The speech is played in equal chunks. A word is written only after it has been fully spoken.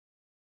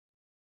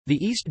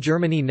The East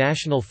Germany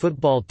national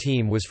football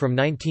team was from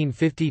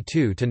 1952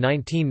 to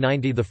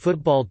 1990 the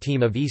football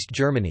team of East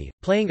Germany,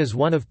 playing as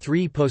one of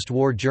three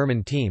post-war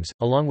German teams,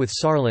 along with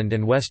Saarland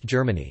and West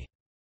Germany.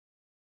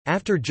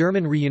 After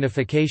German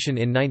reunification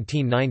in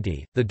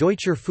 1990, the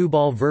Deutscher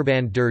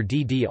Fußball-Verband der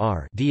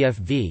DDR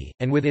 (DFV),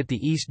 and with it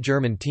the East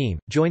German team,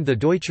 joined the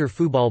Deutscher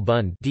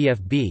Fußball-Bund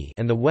 (DFB)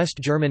 and the West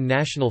German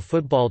national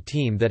football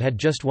team that had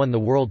just won the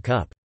World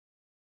Cup.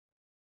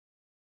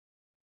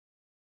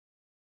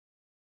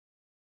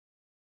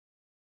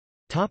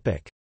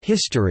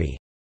 History.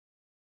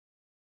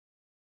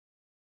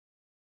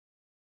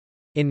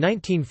 In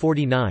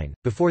 1949,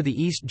 before the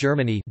East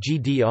Germany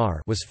 (GDR)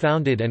 was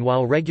founded and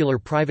while regular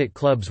private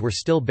clubs were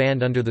still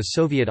banned under the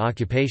Soviet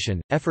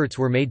occupation, efforts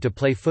were made to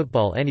play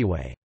football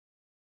anyway.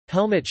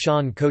 Helmut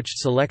Schön coached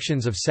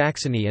selections of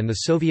Saxony and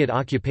the Soviet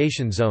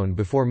occupation zone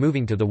before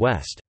moving to the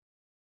West.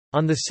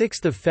 On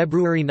 6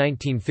 February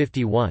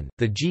 1951,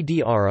 the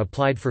GDR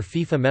applied for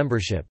FIFA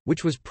membership,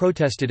 which was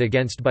protested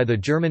against by the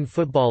German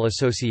Football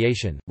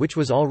Association, which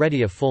was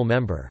already a full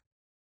member.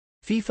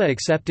 FIFA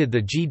accepted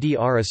the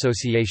GDR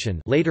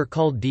Association, later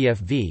called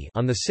DFV,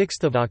 on 6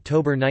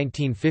 October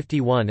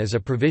 1951 as a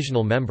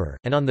provisional member,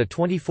 and on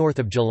 24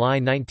 July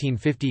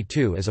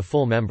 1952 as a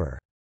full member.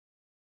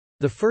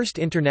 The first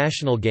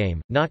international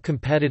game, not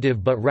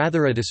competitive but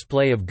rather a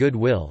display of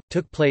goodwill,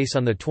 took place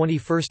on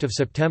 21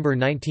 September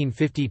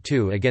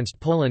 1952 against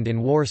Poland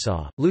in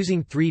Warsaw,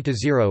 losing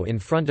 3–0 in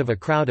front of a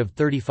crowd of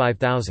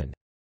 35,000.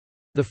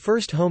 The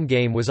first home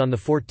game was on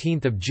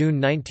 14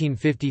 June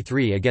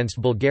 1953 against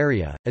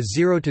Bulgaria, a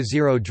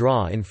 0–0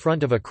 draw in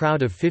front of a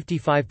crowd of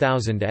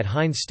 55,000 at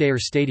Heinz-Steyr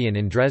Stadion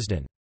in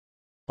Dresden.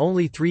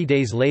 Only 3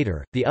 days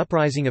later, the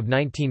uprising of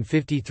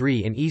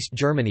 1953 in East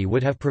Germany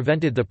would have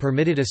prevented the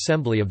permitted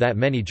assembly of that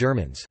many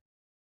Germans.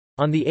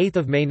 On 8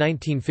 May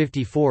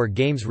 1954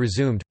 games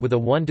resumed, with a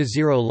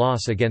 1–0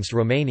 loss against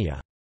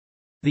Romania.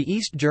 The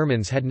East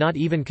Germans had not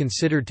even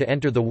considered to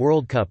enter the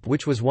World Cup,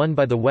 which was won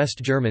by the West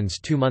Germans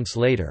 2 months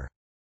later.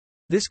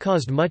 This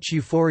caused much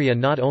euphoria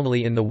not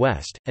only in the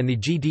West, and the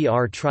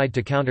GDR tried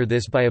to counter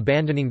this by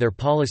abandoning their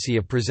policy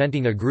of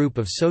presenting a group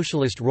of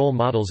socialist role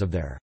models of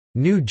their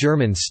new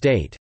German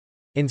state.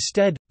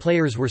 Instead,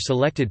 players were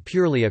selected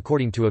purely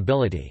according to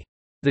ability.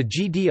 The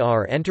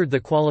GDR entered the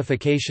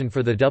qualification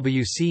for the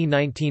WC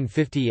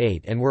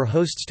 1958 and were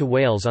hosts to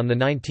Wales on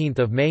 19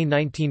 May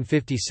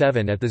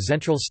 1957 at the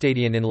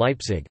Zentralstadion in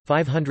Leipzig.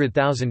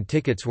 500,000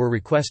 tickets were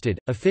requested,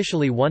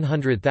 officially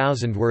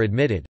 100,000 were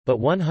admitted, but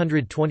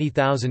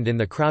 120,000 in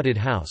the crowded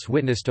house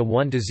witnessed a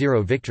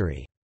 1–0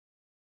 victory.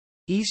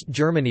 East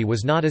Germany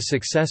was not as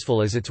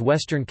successful as its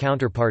Western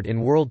counterpart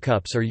in World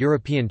Cups or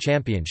European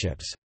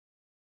Championships.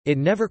 It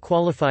never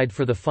qualified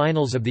for the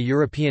finals of the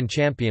European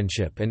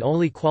Championship and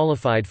only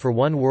qualified for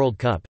one World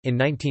Cup, in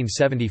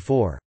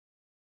 1974.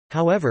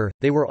 However,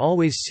 they were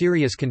always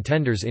serious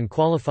contenders in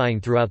qualifying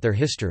throughout their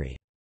history.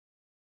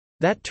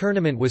 That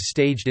tournament was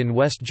staged in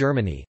West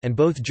Germany, and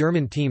both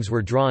German teams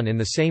were drawn in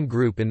the same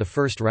group in the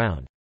first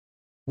round.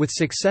 With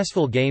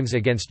successful games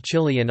against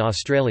Chile and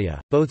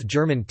Australia, both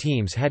German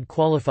teams had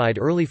qualified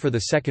early for the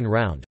second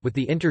round, with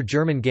the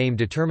inter-German game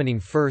determining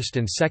first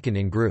and second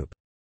in group.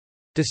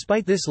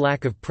 Despite this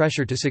lack of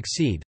pressure to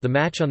succeed, the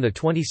match on the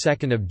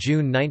 22nd of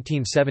June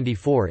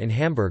 1974 in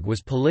Hamburg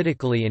was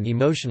politically and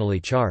emotionally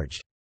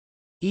charged.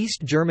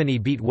 East Germany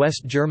beat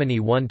West Germany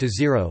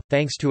 1–0,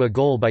 thanks to a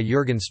goal by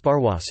Jürgen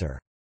Sparwasser.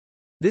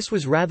 This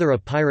was rather a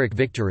Pyrrhic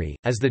victory,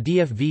 as the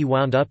DFV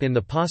wound up in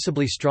the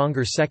possibly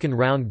stronger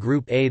second-round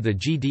Group A. The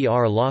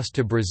GDR lost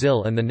to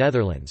Brazil and the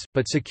Netherlands,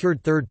 but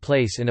secured third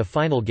place in a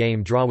final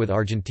game draw with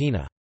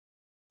Argentina.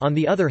 On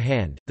the other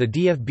hand, the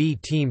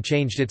DFB team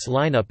changed its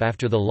lineup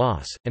after the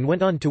loss, and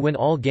went on to win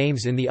all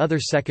games in the other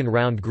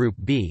second-round Group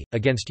B,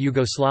 against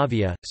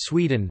Yugoslavia,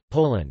 Sweden,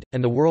 Poland,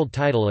 and the world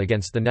title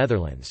against the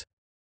Netherlands.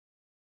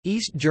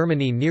 East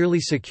Germany nearly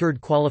secured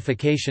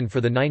qualification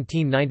for the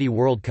 1990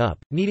 World Cup,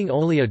 needing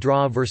only a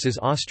draw versus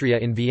Austria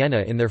in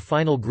Vienna in their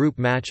final group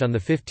match on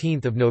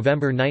 15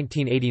 November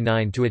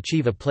 1989 to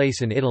achieve a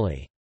place in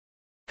Italy.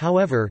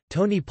 However,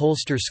 Tony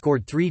Polster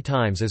scored 3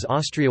 times as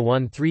Austria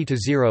won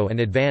 3–0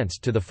 and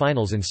advanced to the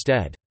finals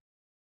instead.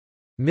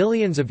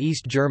 Millions of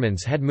East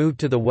Germans had moved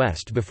to the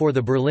West before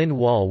the Berlin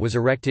Wall was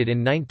erected in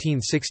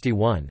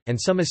 1961,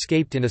 and some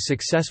escaped in a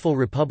successful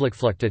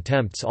Republikflucht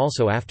attempts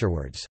also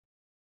afterwards.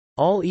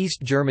 All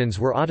East Germans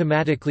were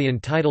automatically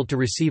entitled to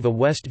receive a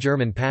West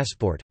German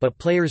passport, but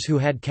players who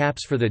had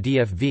caps for the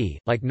DFV,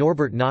 like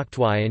Norbert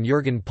Nachtwey and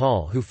Jürgen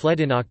Paul who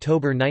fled in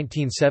October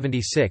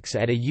 1976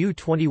 at a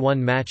U-21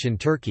 match in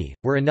Turkey,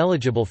 were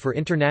ineligible for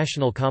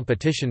international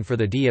competition for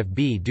the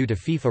DFB due to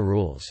FIFA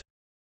rules.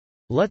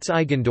 Lutz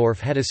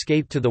Eigendorf had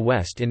escaped to the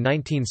West in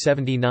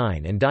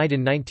 1979 and died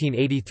in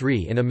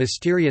 1983 in a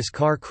mysterious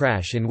car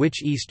crash in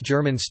which East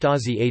German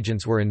Stasi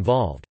agents were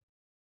involved.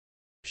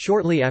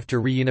 Shortly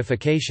after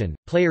reunification,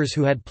 players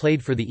who had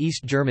played for the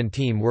East German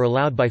team were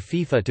allowed by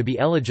FIFA to be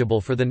eligible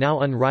for the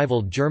now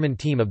unrivaled German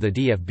team of the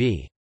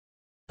DFB.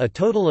 A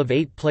total of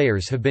 8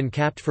 players have been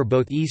capped for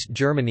both East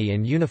Germany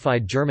and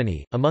Unified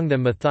Germany, among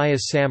them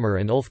Matthias Sammer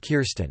and Ulf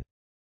Kirsten.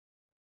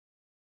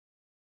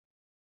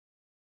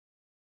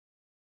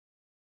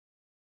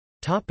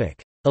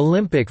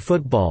 Olympic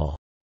football.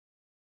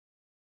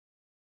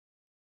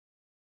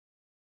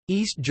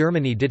 East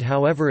Germany did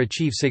however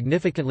achieve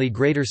significantly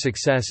greater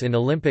success in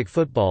Olympic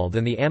football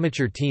than the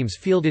amateur teams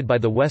fielded by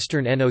the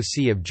Western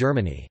NOC of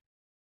Germany.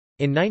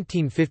 In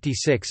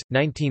 1956,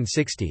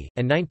 1960,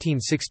 and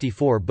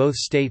 1964 both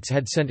states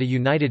had sent a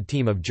united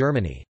team of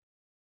Germany.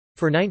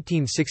 For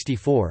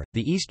 1964,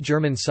 the East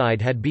German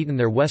side had beaten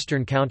their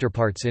Western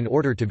counterparts in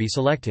order to be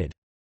selected.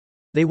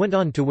 They went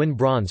on to win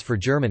bronze for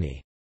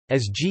Germany.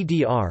 As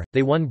GDR,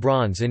 they won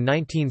bronze in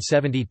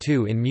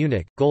 1972 in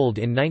Munich, gold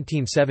in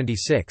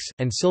 1976,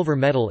 and silver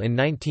medal in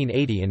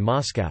 1980 in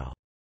Moscow.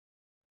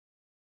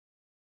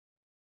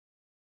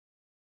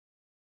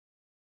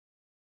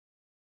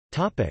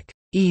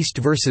 East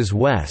versus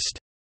West.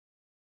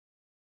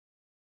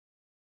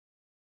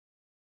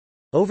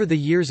 Over the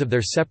years of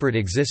their separate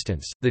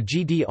existence, the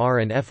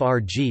GDR and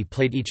FRG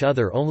played each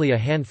other only a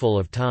handful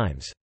of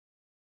times.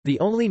 The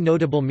only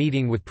notable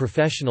meeting with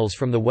professionals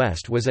from the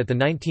West was at the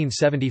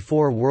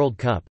 1974 World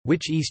Cup,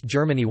 which East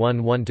Germany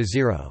won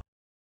 1-0.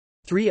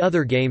 3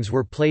 other games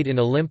were played in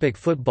Olympic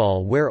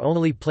football where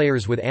only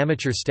players with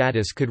amateur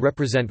status could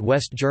represent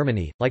West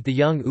Germany, like the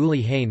young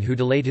Uli Hain who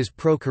delayed his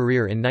pro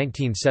career in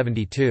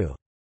 1972.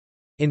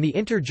 In the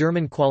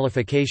inter-German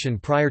qualification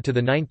prior to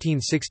the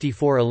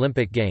 1964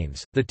 Olympic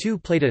Games, the two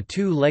played a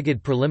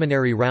 2-legged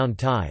preliminary round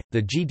tie,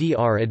 the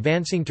GDR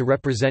advancing to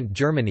represent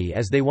Germany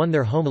as they won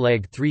their home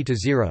leg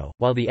 3-0,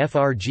 while the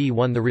FRG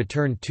won the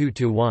return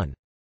 2-1.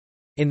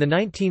 In the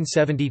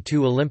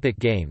 1972 Olympic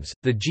Games,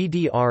 the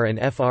GDR and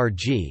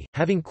FRG,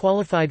 having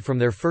qualified from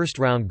their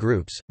first-round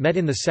groups, met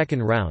in the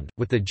second round,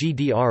 with the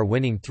GDR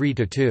winning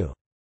 3-2.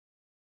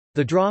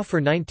 The draw for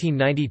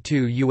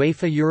 1992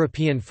 UEFA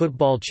European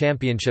Football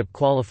Championship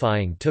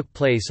qualifying took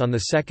place on 2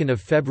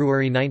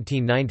 February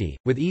 1990,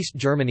 with East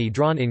Germany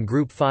drawn in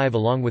Group 5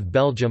 along with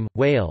Belgium,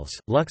 Wales,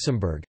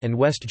 Luxembourg, and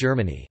West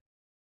Germany.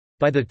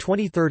 By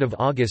 23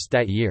 August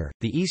that year,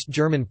 the East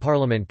German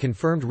parliament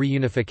confirmed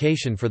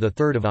reunification for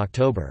 3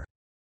 October.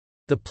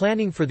 The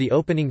planning for the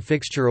opening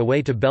fixture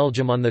away to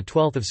Belgium on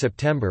 12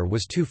 September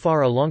was too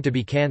far along to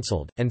be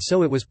cancelled, and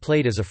so it was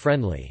played as a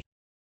friendly.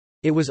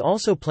 It was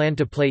also planned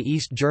to play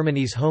East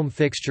Germany's home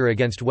fixture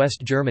against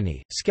West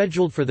Germany,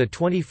 scheduled for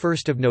 21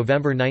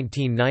 November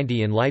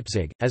 1990 in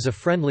Leipzig, as a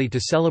friendly to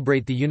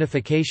celebrate the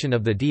unification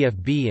of the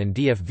DFB and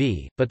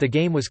DFV, but the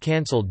game was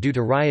cancelled due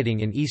to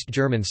rioting in East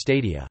German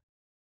stadia.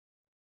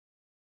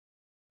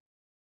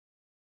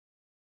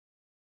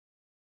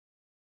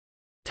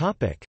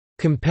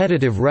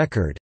 Competitive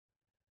record.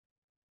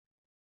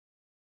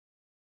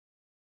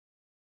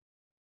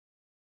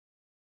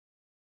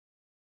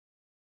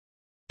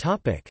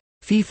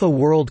 FIFA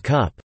World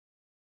Cup.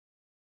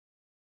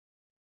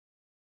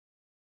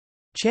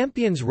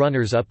 Champions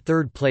runners-up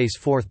 3rd place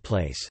 4th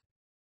place.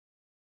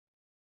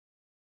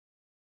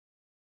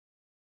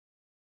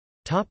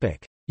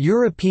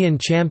 European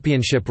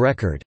Championship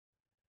record.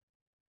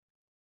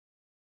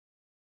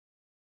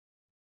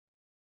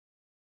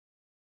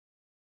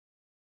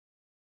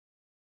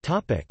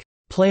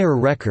 Player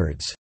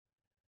records.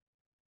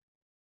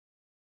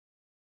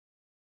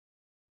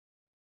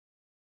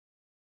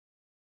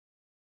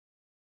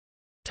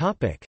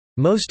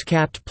 Most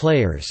capped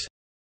players.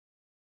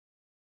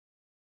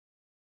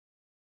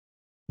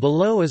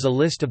 Below is a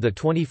list of the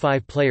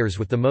 25 players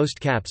with the most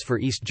caps for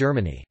East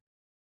Germany.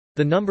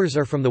 The numbers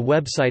are from the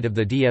website of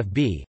the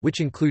DFB,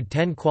 which include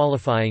 10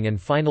 qualifying and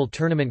final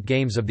tournament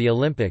games of the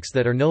Olympics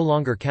that are no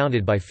longer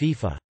counted by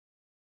FIFA.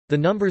 The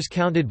numbers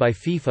counted by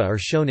FIFA are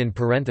shown in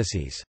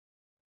parentheses.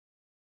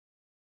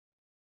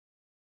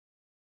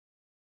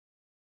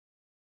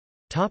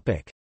 Top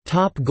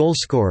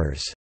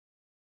goalscorers.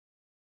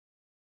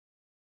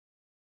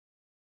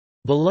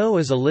 Below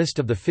is a list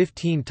of the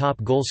 15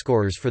 top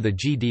goalscorers for the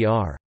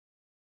GDR.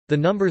 The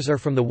numbers are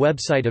from the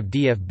website of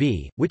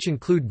DFB, which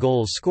include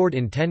goals scored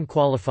in 10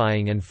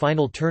 qualifying and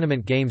final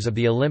tournament games of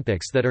the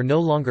Olympics that are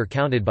no longer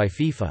counted by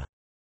FIFA.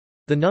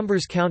 The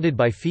numbers counted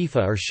by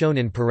FIFA are shown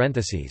in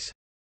parentheses.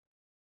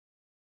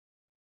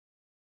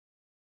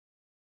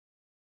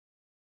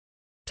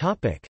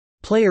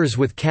 Players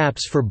with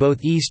caps for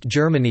both East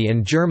Germany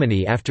and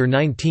Germany after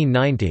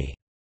 1990.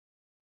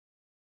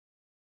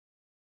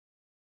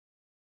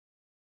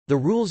 The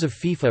rules of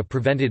FIFA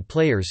prevented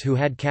players who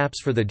had caps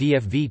for the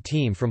DFV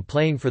team from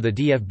playing for the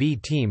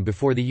DFB team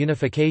before the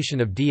unification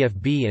of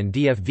DFB and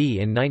DFV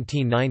in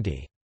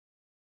 1990.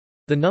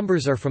 The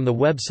numbers are from the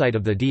website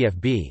of the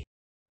DFB.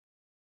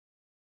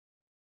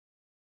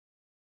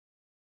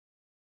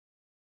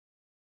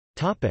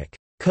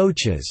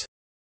 Coaches.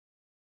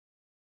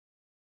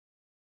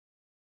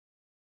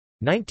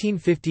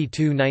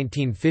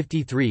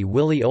 1952–1953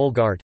 Willy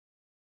Olgart,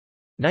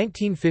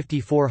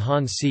 1954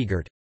 Hans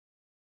Siegert,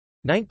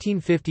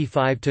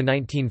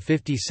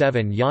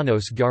 1955–1957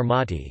 János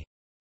Gyarmati,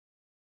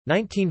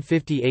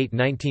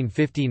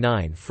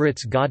 1958–1959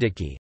 Fritz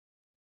Godicki,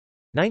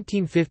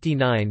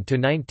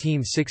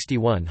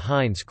 1959–1961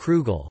 Heinz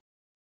Krugel,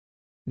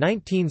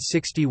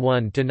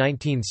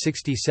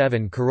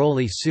 1961–1967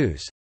 Karoli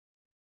Seuss,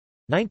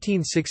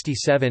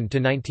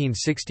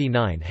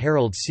 1967–1969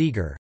 Harold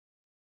Seeger,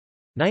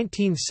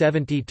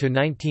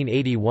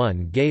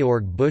 1970–1981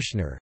 Georg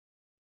Buchner,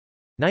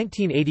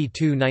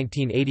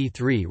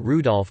 1982–1983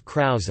 Rudolf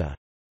Krause,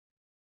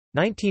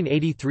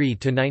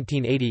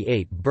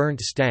 1983–1988 Bernd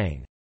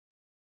Stang,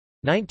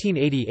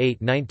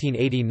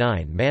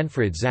 1988–1989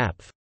 Manfred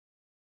Zapf,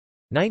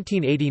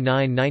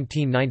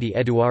 1989–1990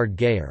 Eduard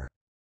Geyer.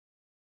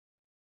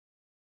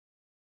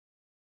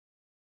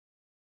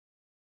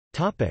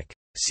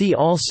 See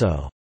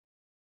also: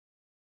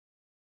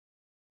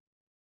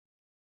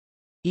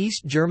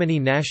 East Germany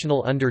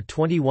national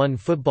under-21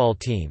 football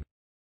team.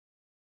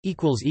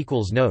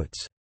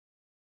 Notes